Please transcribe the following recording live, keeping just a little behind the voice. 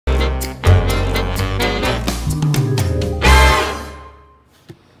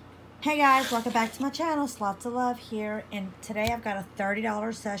Hey guys, welcome back to my channel. It's Lots of Love here, and today I've got a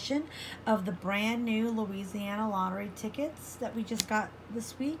 $30 session of the brand new Louisiana lottery tickets that we just got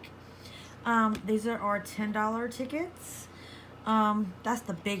this week. These are our $10 tickets. That's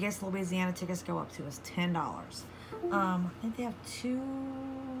the biggest Louisiana tickets go up to is $10. I think they have 2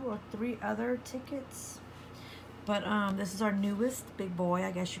 or 3 other tickets, but this is our newest big boy,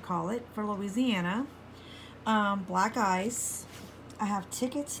 I guess you call it, for Louisiana. Black ice. I have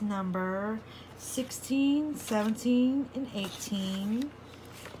tickets number 16, 17, and 18.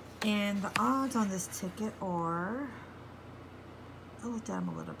 And the odds on this ticket are, I looked at them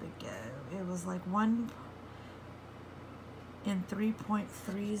a little bit ago. It was like 1 in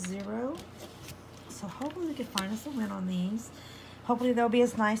 3.30. So hopefully we can find us a win on these. Hopefully they'll be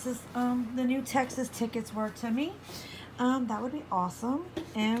as nice as the new Texas tickets were to me. That would be awesome.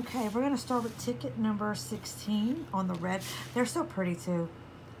 And okay, we're going to start with ticket number 16 on the red. They're so pretty too.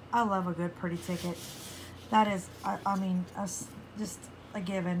 I love a good pretty ticket. That is, I mean, just a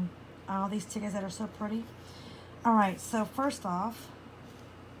given. All these tickets that are so pretty. All right, so first off,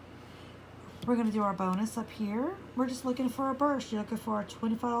 we're going to do our bonus up here. We're just looking for a burst. You're looking for a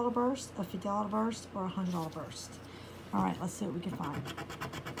 $25 burst, a $50 burst, or a $100 burst. All right, let's see what we can find.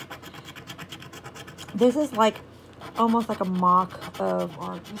 This is like almost like a mock of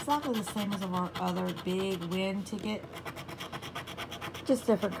our, exactly the same as of our other big win ticket, just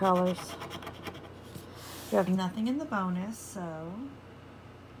different colors. We have nothing in the bonus, so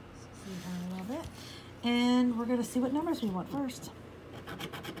let's see a little bit, and we're going to see what numbers we want first.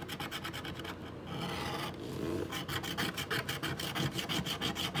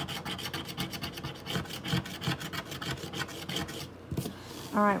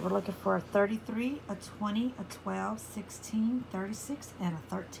 All right, we're looking for a 33, a 20, a 12, 16, 36, and a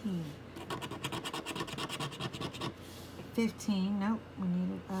 13. 15, nope, we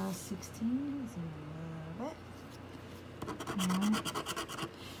needed a 16, a little bit.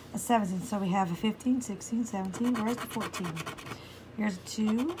 A 17, so we have a 15, 16, 17, where's the 14? Here's a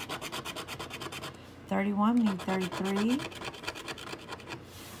 2, 31, we need 33,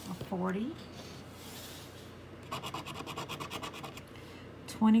 a 40.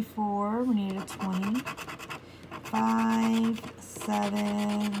 24, we needed a 20, 5,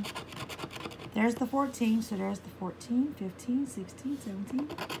 7, there's the 14, so there's the 14, 15, 16, 17,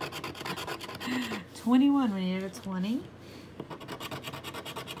 21, we needed a 20,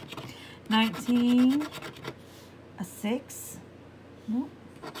 19, a 6, nope,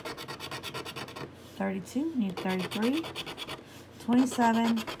 32, we need 33,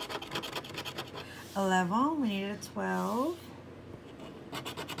 27, 11, we needed a 12,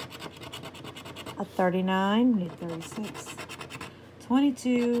 a 39, we need 36,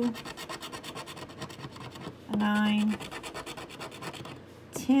 22, a 9,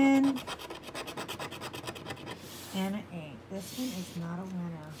 10, and an 8. This one is not a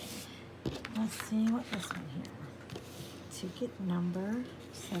winner. Let's see what this one here. Ticket number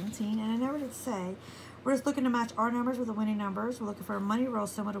 17, and I never did say. We're just looking to match our numbers with the winning numbers. We're looking for a money roll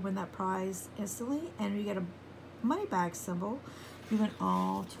symbol to win that prize instantly, and we get a money bag symbol. We win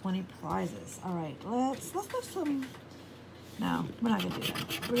all 20 prizes. All right, let's look some. No, we're not gonna do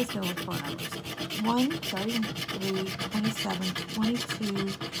that. We're just gonna look for numbers. 1, 33, 27, 22,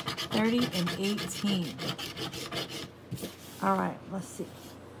 30, and 18. All right, let's see.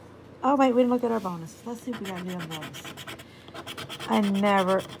 Oh wait, we didn't look at our bonus. Let's see if we got any bonus. I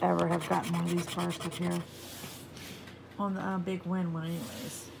never ever have gotten one of these bursts up here on the big win one,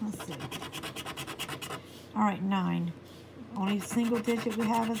 anyways. Let's see. All right, 9. Only single digit we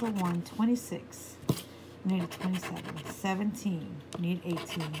have is a 1. 26. We need a 27. 17. We need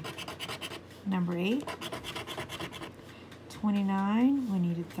 18. Number 8. 29. We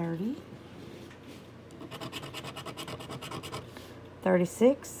needed 30.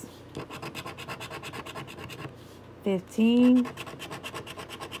 36. 15.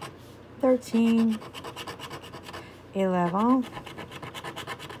 13. 11.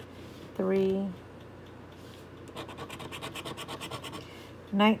 3.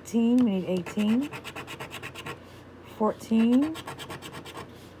 19, we need 18, 14,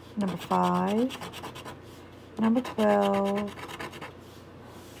 number 5, number 12,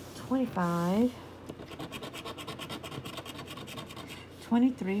 25,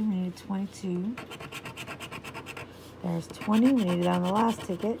 23, we needed 22, there's 20, we needed on the last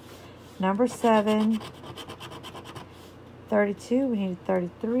ticket, number 7, 32, we needed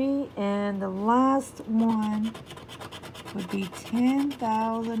 33, and the last one would be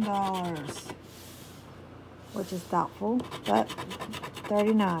 $10,000, which is doubtful, but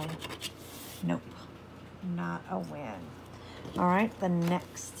 39. Nope, not a win. All right, the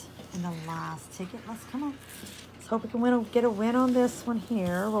next And the last ticket. Let's come on. Let's hope we can get a win on this one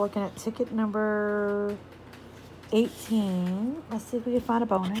here. We're looking at ticket number 18. Let's see if we can find a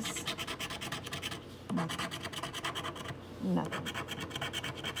bonus. Nothing.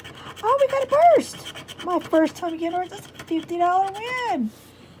 Oh, we got a burst. My first time getting ours. That's a $50 win.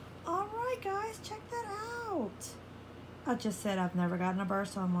 All right, guys, check that out. I just said I've never gotten a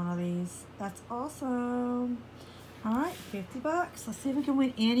burst on one of these. That's awesome. All right, 50 bucks. Let's see if we can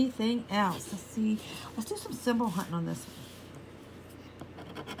win anything else. Let's see. Let's do some symbol hunting on this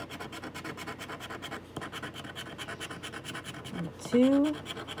one. 2,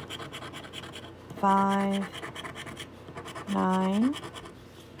 5, 9,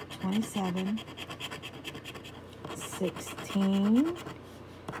 27, 16,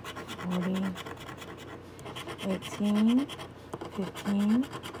 40, 18, 15,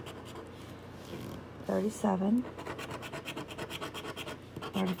 37,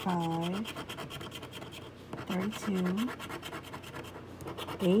 35, 32,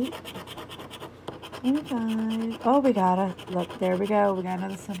 8, 25. Oh, we got it. Look, there we go. We got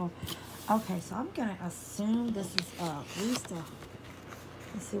another symbol. Okay, so I'm going to assume this is at least a...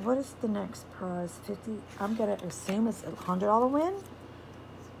 Let's see, what is the next prize? 50. I'm going to assume it's a $100 win.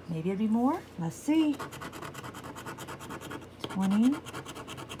 Maybe it'd be more. Let's see. 20,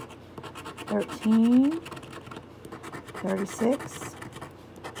 13, 36,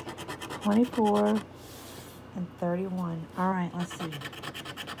 24, and 31. All right, let's see.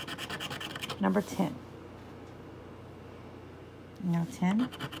 Number 10. No, 10.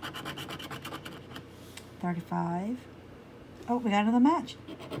 35. Oh, we got another match.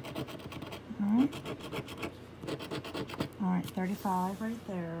 All right. All right, 35 right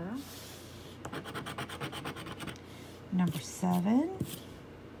there. Number 7.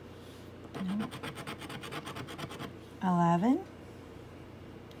 No. 11.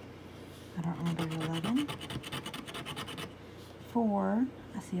 I don't remember 11. 4.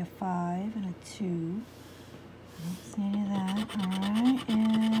 I see a 5 and a 2. I don't see any of that. All right,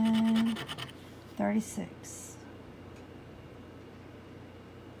 and 36.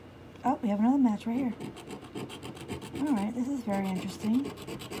 Oh, we have another match right here. All right, this is very interesting.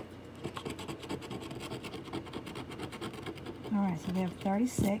 All right, so we have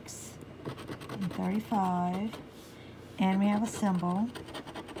 36 and 35, and we have a symbol.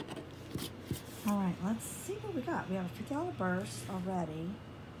 All right, let's see what we got. We have a $50 burst already.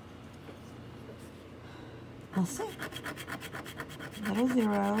 Let's see. Little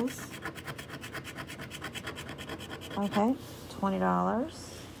zeros. Okay, $20.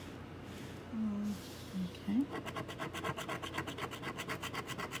 Okay.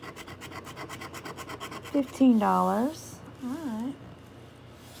 $15. All right.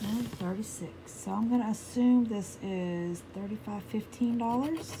 And 36. So I'm going to assume this is $35,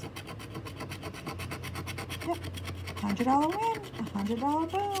 $15. Yep. $100 win.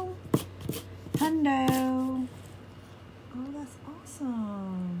 $100 boom. Hundo. Oh, that's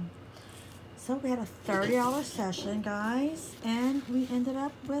awesome. So we had a $30 session, guys, and we ended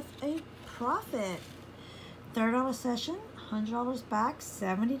up with a profit. $30 session, $100 back,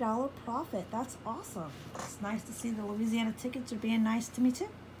 $70 profit. That's awesome. It's nice to see the Louisiana tickets are being nice to me too.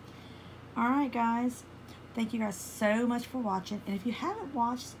 All right, guys. Thank you guys so much for watching. And if you haven't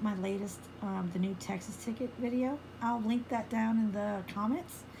watched my latest, the new Texas ticket video, I'll link that down in the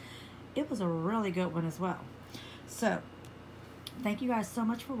comments. It was a really good one as well. So, thank you guys so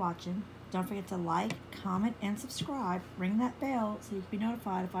much for watching. Don't forget to like, comment, and subscribe. Ring that bell so you can be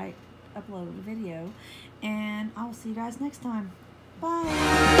notified if I upload a video. And I will see you guys next time.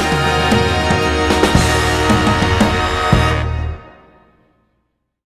 Bye.